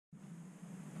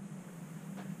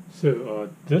So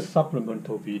this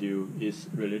supplemental video is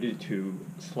related to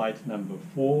slide number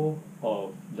 4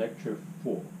 of lecture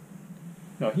 4.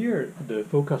 Now here the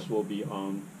focus will be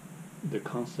on the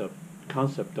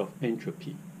concept of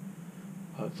entropy.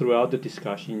 Throughout the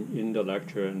discussion in the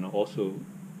lecture and also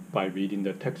by reading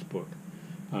the textbook,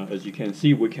 as you can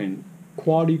see, we can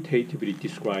qualitatively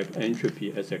describe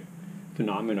entropy as a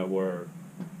phenomena where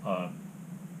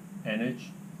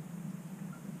energy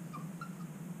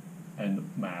and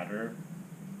matter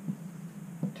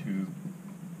to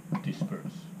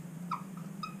disperse.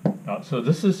 So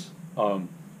this is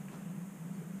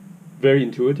very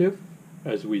intuitive,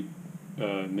 as we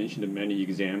mentioned in many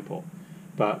examples.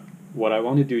 But what I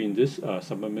want to do in this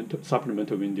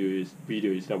supplemental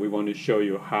video is that we want to show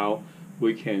you how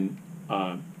we can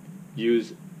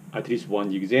use at least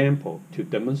one example to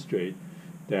demonstrate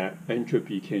that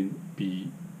entropy can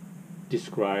be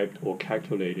described or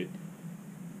calculated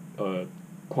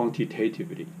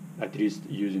quantitatively, at least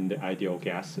using the ideal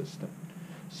gas system.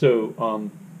 So,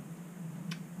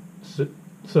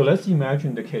 so let's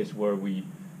imagine the case where we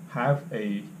have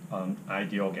a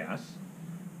ideal gas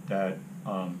that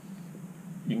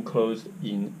enclosed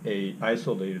in a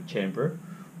isolated chamber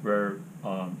where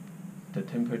the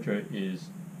temperature is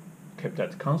kept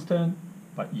at constant,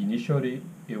 but initially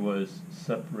it was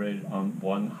separated on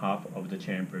one half of the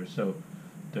chamber, so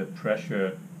the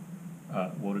pressure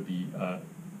would be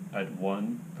at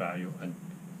one value,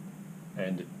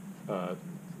 and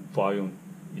volume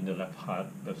in the left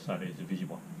side is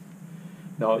V1.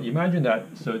 Now imagine that,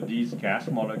 so these gas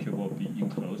molecules will be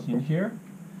enclosed in here.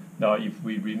 Now if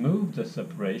we remove the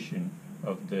separation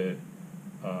of the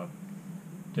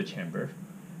chamber,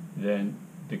 then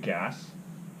the gas,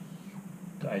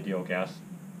 the ideal gas,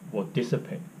 will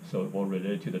dissipate. So it will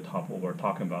relate to the top what we're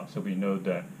talking about. So we know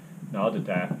that now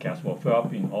that gas will fill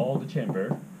up in all the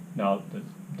chamber. Now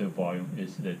the volume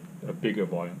is a bigger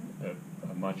volume,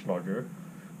 a much larger,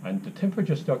 and the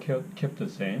temperature still kept the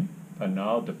same, but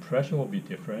now the pressure will be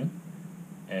different,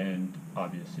 and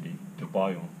obviously the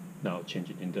volume now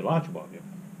changing in the large volume.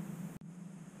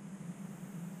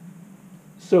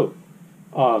 So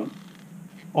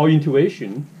our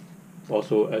intuition,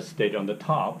 also as stated on the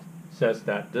top, says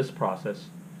that this process,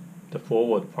 the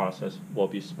forward process, will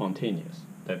be spontaneous.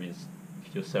 That means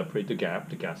if you separate the gas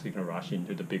is going to rush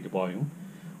into the big volume,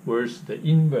 whereas the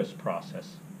inverse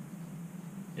process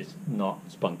is not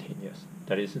spontaneous.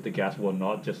 That is, the gas will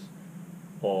not just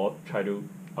all try to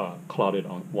cloud it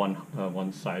on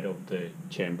one side of the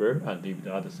chamber and leave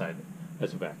the other side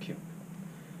as a vacuum.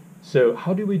 So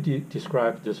how do we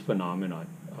describe this phenomenon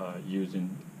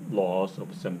using laws of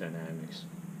thermodynamics?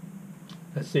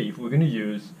 Let's say if we're going to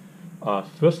use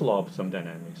first law of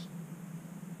thermodynamics,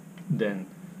 then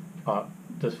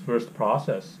this first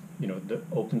process,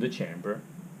 open the chamber,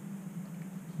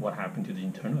 what happened to the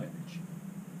internal energy?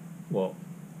 Well,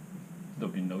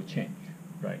 there'll be no change,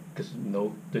 right? Because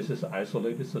this is an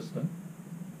isolated system,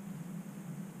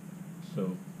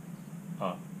 so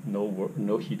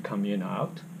no heat coming in and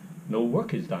out, no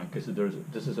work is done because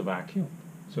this is a vacuum.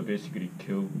 So basically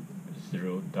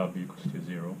Q0 W equals to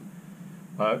 0.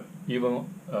 Even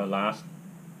last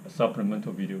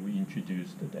supplemental video we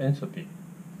introduced the entropy.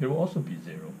 It will also be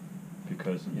 0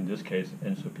 because in this case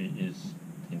entropy is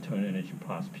internal energy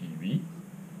plus PV.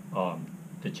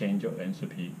 The change of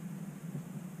entropy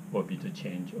will be the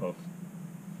change of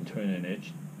internal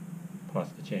energy plus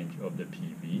the change of the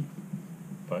PV.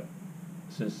 But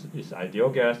since it's ideal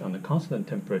gas on the constant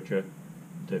temperature,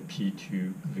 the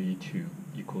P2 V2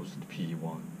 equals to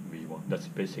P1 V1. That's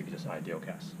basically just ideal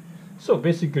gas. So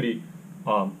basically,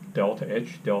 delta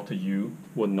H, delta U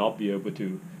will not be able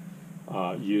to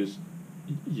you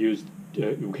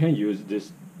can use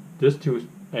this two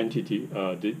entity,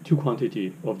 the two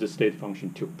quantity of the state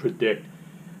function to predict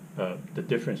the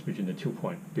difference between the 2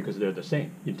 points because they're the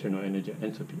same, internal energy and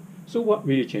entropy. So what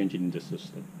really changed in the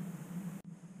system?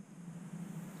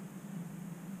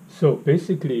 So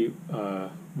basically,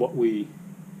 what we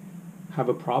have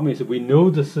a problem is we know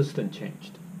the system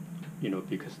changed,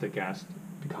 because the gas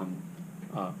become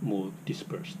more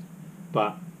dispersed.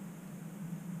 But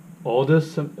all the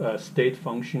state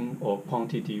function or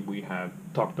quantity we have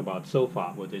talked about so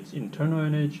far, whether it's internal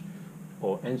energy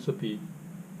or entropy,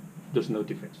 there's no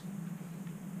difference.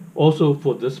 Also,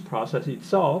 for this process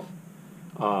itself,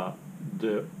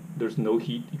 there's no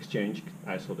heat exchange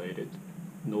isolated.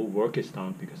 No work is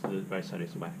done because the right side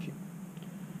is vacuum.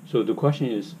 So the question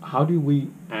is, how do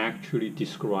we actually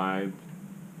describe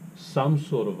some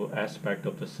sort of aspect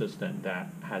of the system that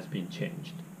has been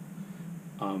changed?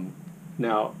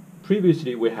 Now,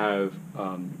 previously we have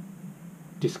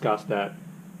discussed that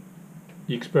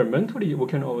experimentally, we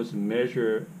can always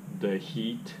measure the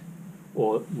heat,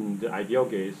 or in the ideal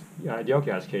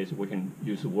gas case, we can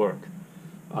use work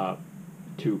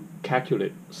to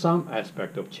calculate some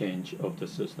aspect of change of the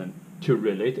system to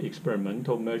relate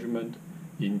experimental measurement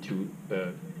into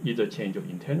either change of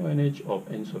internal energy or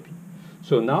entropy.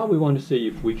 So now we want to see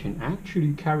if we can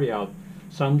actually carry out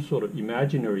some sort of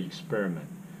imaginary experiment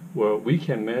where we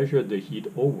can measure the heat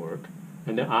or work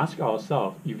and then ask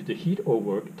ourselves if the heat or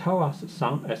work tell us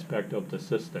some aspect of the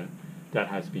system that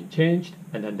has been changed,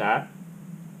 and then that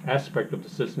aspect of the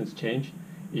system's change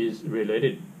is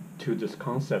related to this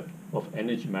concept of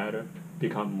energy matter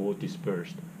become more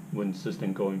dispersed when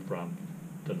system going from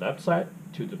the left side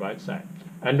to the right side.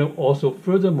 And also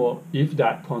furthermore, if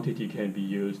that quantity can be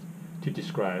used to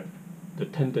describe the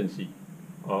tendency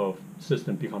of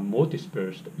system become more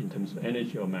dispersed in terms of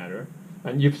energy or matter,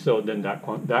 and if so, then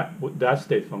that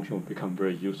state function will become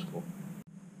very useful.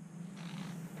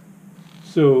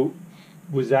 So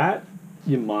with that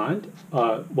in mind,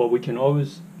 what we can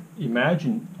always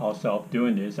imagine ourselves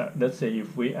doing is that, let's say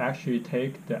if we actually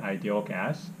take the ideal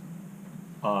gas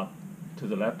to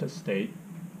the left state,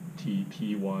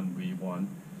 T_P1 V1,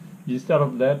 instead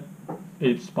of let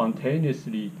it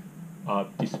spontaneously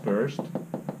dispersed,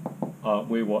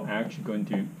 we were actually going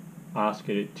to ask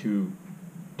it to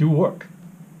do work.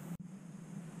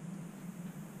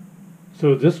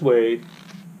 So this way,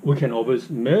 we can always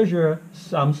measure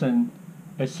something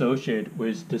associated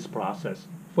with this process.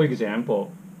 For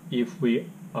example, if we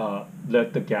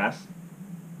let the gas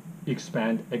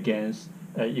expand against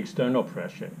an external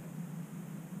pressure,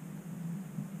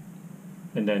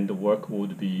 and then the work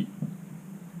would be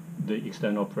the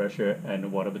external pressure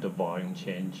and whatever the volume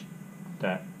change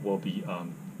that will be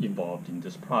involved in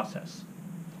this process.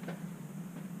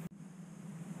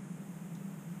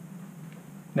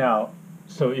 Now,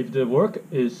 so if the work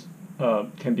is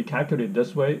can be calculated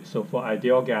this way, so for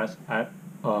ideal gas at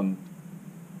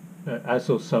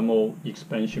isothermal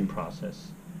expansion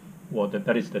process, well,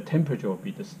 that is the temperature will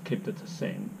be kept the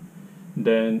same.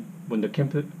 Then when the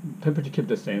temperature kept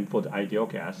the same for the ideal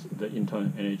gas, the internal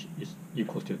energy is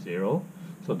equals to 0.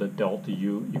 So the delta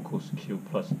U equals Q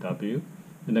plus W,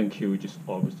 and then Q just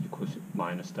always equals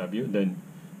minus W. Then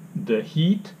the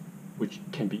heat, which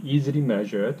can be easily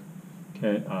measured,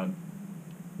 can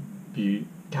be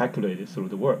calculated through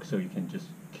the work. So you can just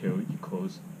Q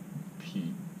equals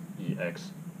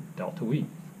PEX delta V.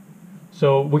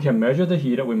 So we can measure the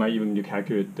heat, we might even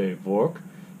calculate the work.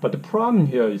 But the problem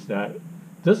here is that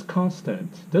this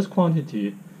constant, this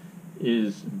quantity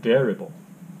is variable.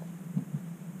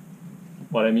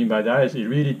 What I mean by that is it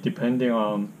really depending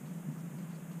on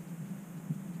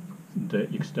the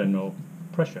external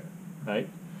pressure, right?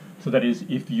 So that is,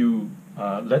 if you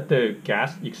let the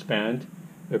gas expand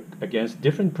against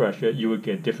different pressure, you will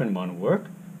get different amount of work,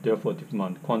 therefore different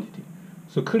amount of quantity.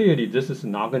 So clearly this is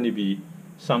not going to be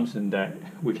something that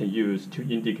we can use to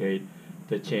indicate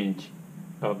the change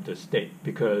of the state,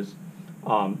 because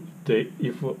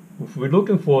if we're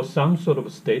looking for some sort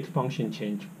of state function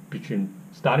change between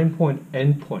starting point and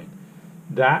end point,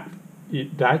 that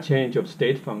change of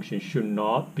state function should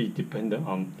not be dependent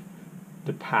on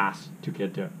the path to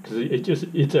get there, because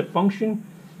it's a function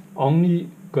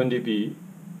only going to be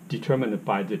determined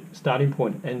by the starting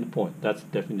point and end point. That's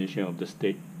the definition of the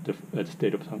state, the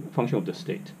state of function of the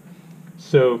state.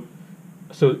 So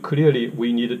clearly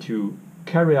we needed to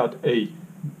carry out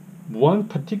one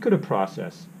particular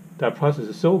process. That process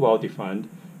is so well defined,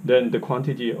 then the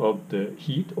quantity of the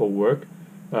heat or work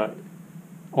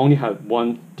only have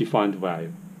one defined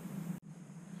value.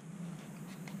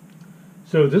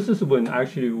 So this is when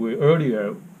actually we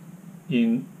earlier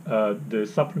in the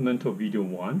supplemental video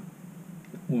 1,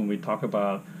 when we talk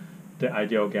about the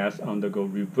ideal gas undergo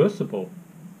reversible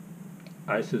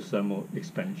isothermal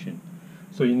expansion.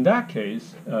 So in that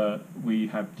case, we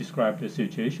have described a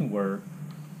situation where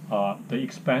the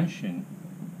expansion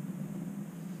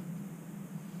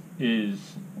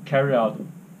is carried out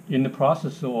in the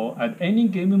process, or at any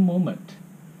given moment,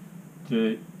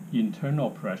 the internal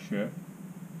pressure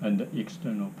and the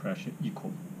external pressure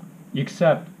equal.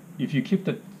 Except if you keep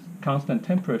the constant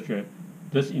temperature,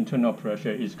 this internal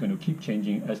pressure is going to keep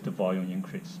changing as the volume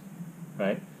increase,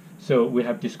 right? So we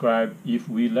have described if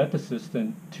we let the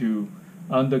system to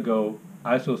undergo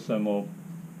isothermal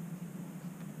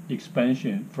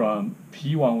expansion from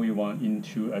P1V1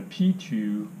 into a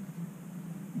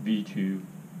P2V2,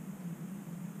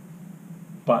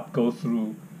 but go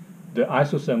through the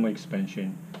isothermal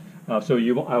expansion. So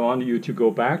I want you to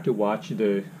go back to watch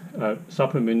the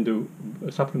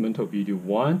supplemental video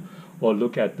 1, or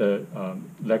look at the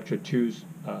lecture 2's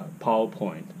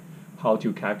PowerPoint, how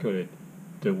to calculate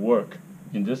the work.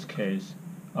 In this case,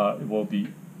 it will be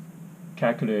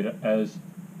calculated as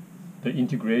the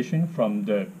integration from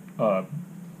the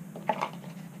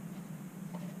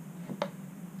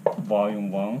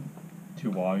volume 1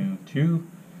 to volume 2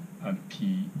 and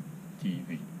P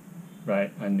dV,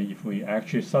 right? And if we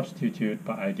actually substitute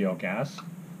by ideal gas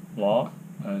law,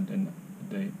 and then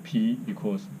the P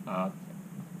equals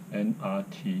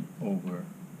nRT over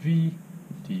V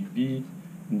dV,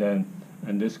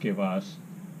 and this gives us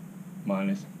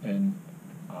minus nRT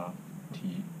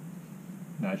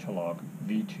natural log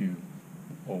V2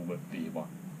 over V1.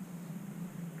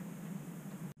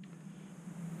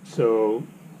 So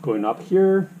going up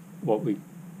here, what we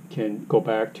can go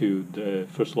back to the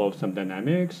first law of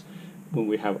thermodynamics. When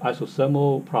we have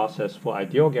isothermal process for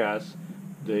ideal gas,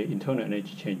 the internal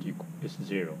energy change is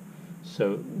 0.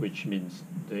 So which means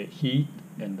the heat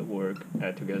and the work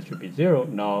add together should be 0.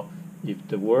 Now, if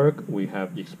the work we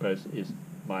have expressed is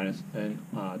minus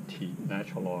nRT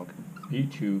natural log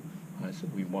V2 as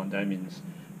we want, that means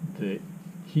the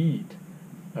heat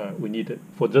we need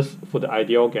for the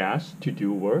ideal gas to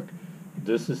do work.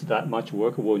 This is that much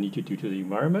work we'll need to do to the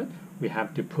environment. We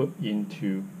have to put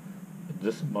into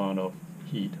this amount of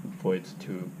heat for it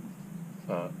to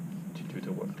do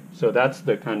the work. So that's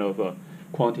the kind of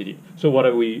quantity. So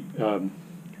what we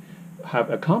have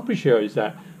accomplished here is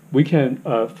that we can,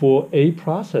 for a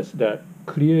process that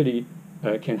clearly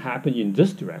can happen in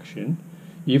this direction,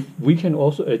 if we can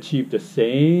also achieve the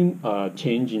same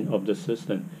changing of the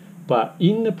system, but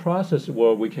in the process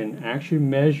where we can actually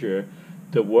measure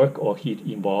the work or heat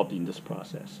involved in this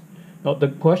process. Now the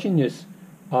question is,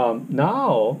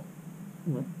 now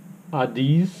are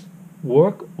these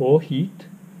work or heat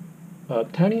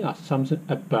telling us something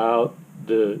about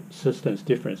the system's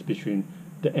difference between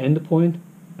the end point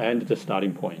and the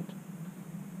starting point?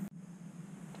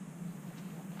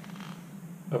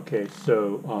 Okay,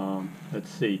 so let's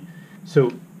see.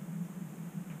 So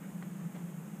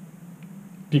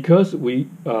because we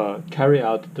carry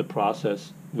out the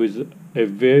process with a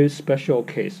very special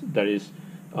case that is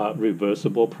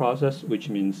reversible process, which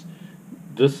means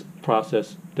this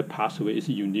process, the pathway is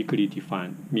uniquely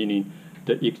defined, meaning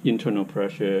the internal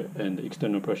pressure and the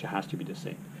external pressure has to be the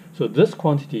same. So this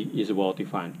quantity is well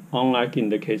defined, unlike in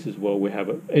the cases where we have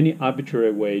any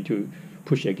arbitrary way to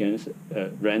push against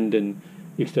random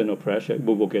external pressure.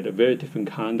 We will get a very different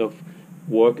kind of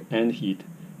work and heat.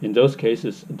 In those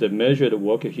cases, the measured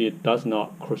work heat does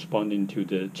not correspond to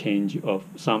the change of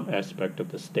some aspect of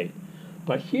the state.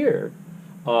 But here,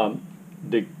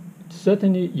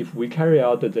 certainly if we carry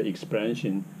out the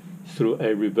expansion through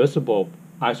a reversible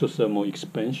isothermal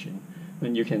expansion,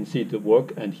 then you can see the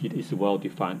work and heat is well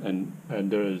defined,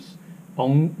 and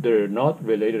they're not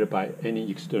related by any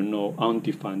external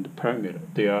undefined parameter.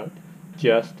 They are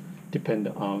just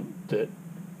dependent on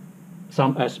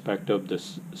some aspect of the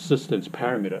system's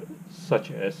parameter,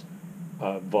 such as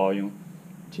volume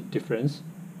difference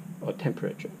or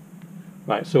temperature,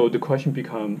 right? So the question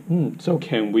becomes, so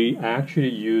can we actually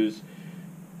use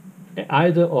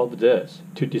either of this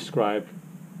to describe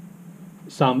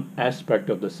some aspect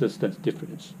of the system's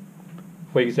difference?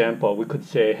 For example, we could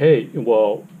say, hey,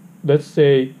 well, let's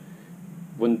say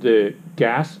when the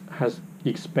gas has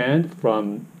expanded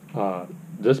from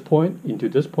this point into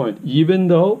this point, even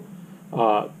though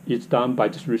it's done by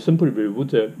just simply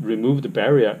remove the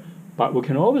barrier, but we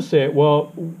can always say,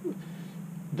 well,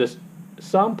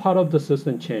 some part of the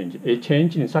system changed. It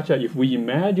changed in such that if we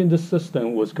imagine the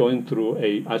system was going through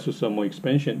a isothermal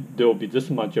expansion, there will be this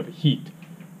much of heat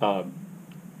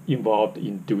involved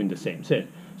in doing the same thing.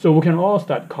 So we can all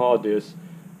start call this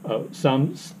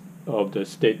some of the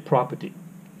state property.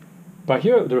 But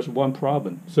here there's one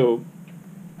problem. So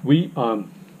we are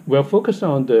focused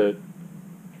on the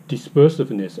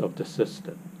dispersiveness of the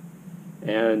system,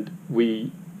 and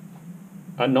we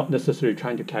are not necessarily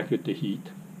trying to calculate the heat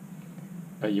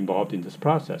involved in this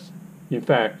process. In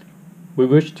fact, we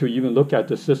wish to even look at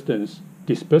the system's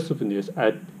dispersiveness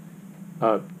at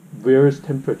various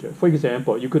temperatures. For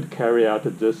example, you could carry out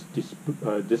this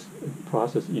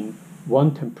process in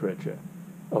one temperature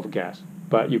of gas,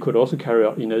 but you could also carry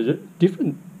out in a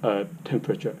different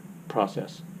temperature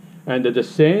process, and the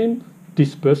same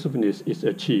dispersiveness is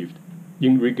achieved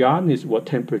in regardless what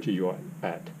temperature you are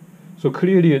at. So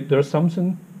clearly there's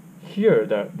something here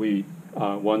that we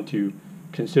want to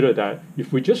consider, that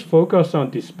if we just focus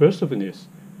on dispersiveness,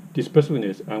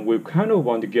 and we kind of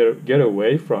want to get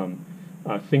away from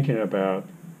thinking about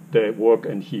the work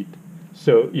and heat.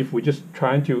 So if we just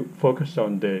trying to focus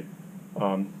on the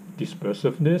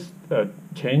dispersiveness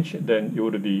change, then it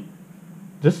would be,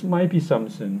 this might be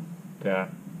something that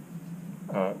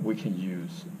we can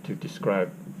use to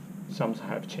describe some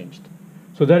have changed.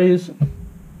 So that is,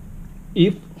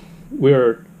 if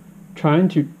we're trying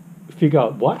to figure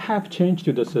out what have changed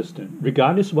to the system,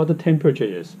 regardless what the temperature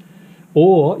is,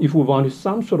 or if we want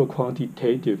some sort of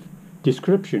quantitative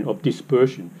description of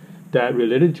dispersion that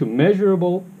related to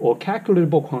measurable or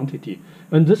calculatable quantity,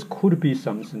 and this could be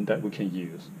something that we can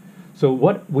use. So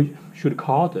what we should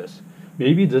call this,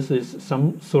 maybe this is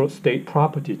some sort of state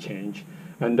property change,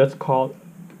 and that's called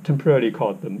temporarily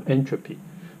called entropy.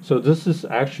 So this is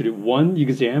actually one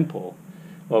example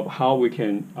of how we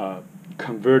can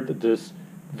convert this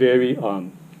very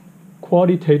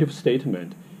qualitative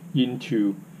statement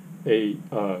into a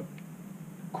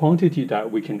quantity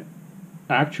that we can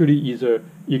actually either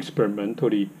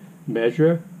experimentally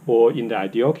measure, or in the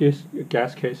ideal case,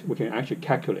 gas case, we can actually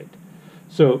calculate.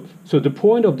 So the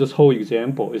point of this whole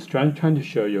example is trying to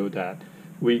show you that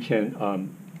we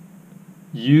can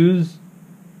use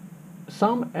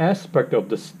some aspect of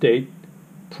the state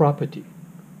property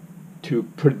to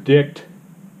predict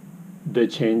the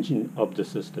changing of the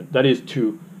system. That is,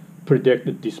 to predict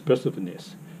the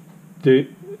dispersiveness. The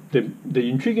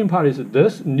intriguing part is that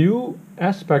this new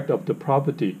aspect of the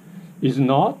property is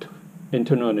not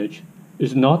internal energy,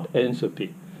 is not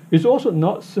entropy. It's also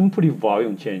not simply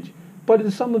volume change, but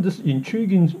it's some of this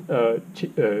intriguing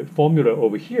formula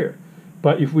over here.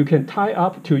 But if we can tie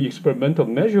up to experimental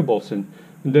measurables, and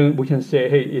then we can say,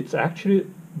 hey, it's actually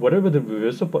whatever the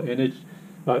reversible energy,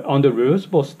 on the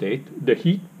reversible state, the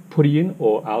heat put in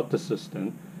or out the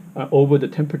system over the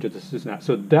temperature of the system.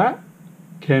 So that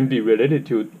can be related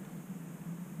to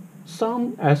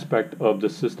some aspect of the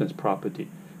system's property,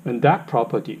 and that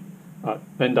property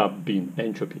end up being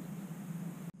entropy.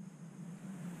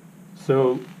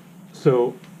 So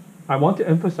I want to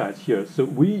emphasize here, so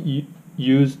we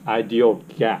use ideal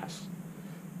gas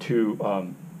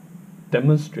to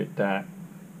demonstrate that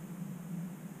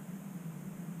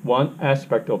one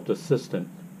aspect of the system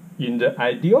in the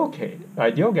ideal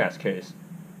gas case,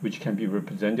 which can be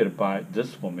represented by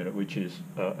this formula, which is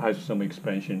isothermal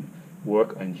expansion,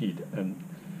 work and heat, and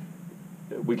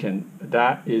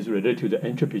that is related to the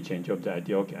entropy change of the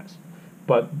ideal gas.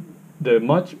 But the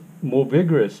much more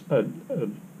vigorous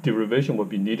derivation would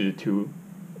be needed to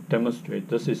demonstrate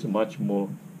this is a much more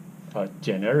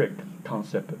generic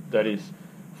concept. That is,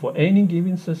 for any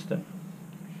given system,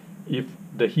 if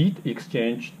the heat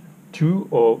exchange to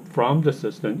or from the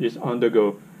system is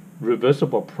undergo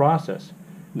reversible process,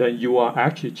 then you are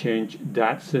actually change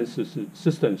that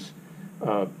system's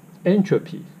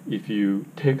entropy if you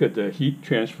take the heat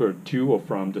transfer to or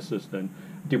from the system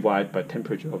divided by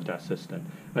temperature of that system.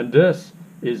 And this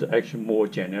is actually more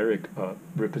generic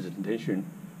representation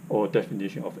or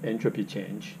definition of entropy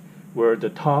change, where the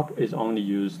top is only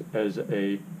used as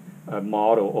a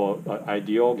model or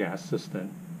ideal gas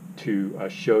system to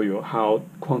show you how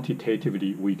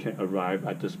quantitatively we can arrive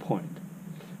at this point.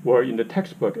 Where in the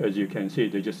textbook, as you can see,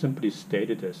 they just simply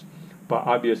stated this. But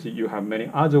obviously, you have many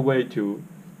other ways to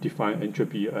define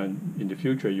entropy, and in the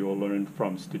future, you will learn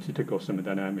from statistical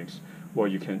thermodynamics, where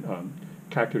you can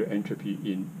calculate entropy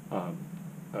in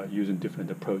using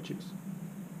different approaches.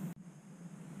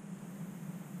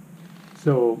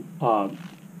 So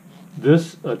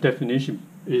this definition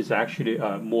is actually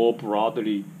more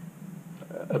broadly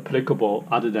applicable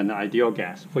other than ideal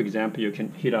gas. For example, you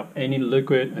can heat up any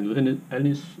liquid and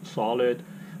any solid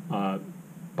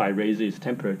by raising its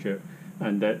temperature,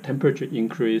 and that temperature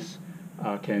increase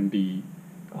can be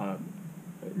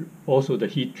also the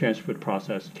heat transfer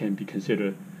process can be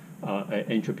considered an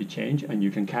entropy change, and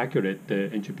you can calculate the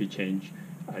entropy change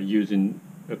using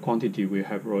a quantity we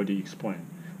have already explained.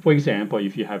 For example,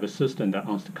 if you have a system that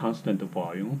has constant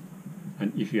volume,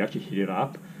 and if you actually heat it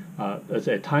up, there's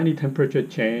a tiny temperature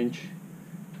change,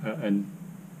 and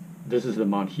this is the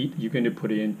amount of heat you're going to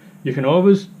put in. You can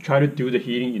always try to do the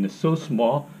heating in so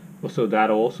small, so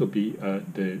that also be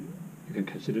you can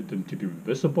consider them to be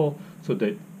reversible. So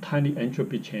the tiny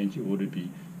entropy change would be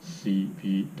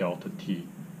Cv delta T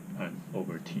and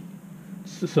over T.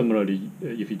 So similarly,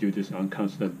 if you do this on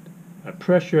constant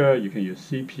pressure, you can use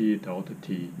Cp delta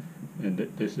T, and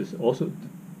this is also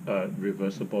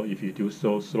reversible if you do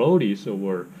so slowly, so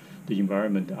where the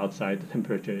environment outside the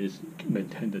temperature is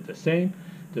maintained the same.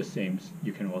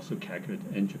 You can also calculate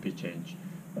entropy change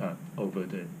over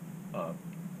the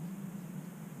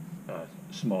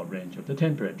small range of the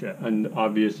temperature. And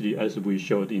obviously, as we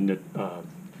showed in the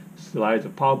slides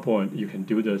of PowerPoint, you can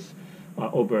do this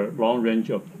over a long range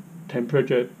of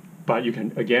temperature, but you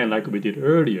can, again, like we did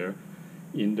earlier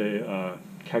in the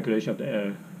calculation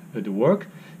of the work,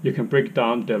 you can break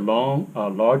down the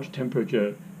large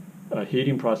temperature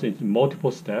heating process is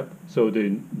multiple step. So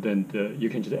then you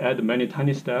can just add many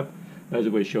tiny steps, as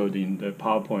we showed in the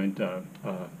PowerPoint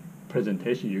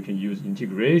presentation. You can use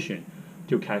integration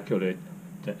to calculate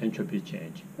the entropy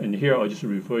change. And here I'll just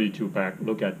refer you to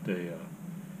look at the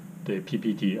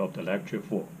PPT of the lecture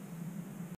 4.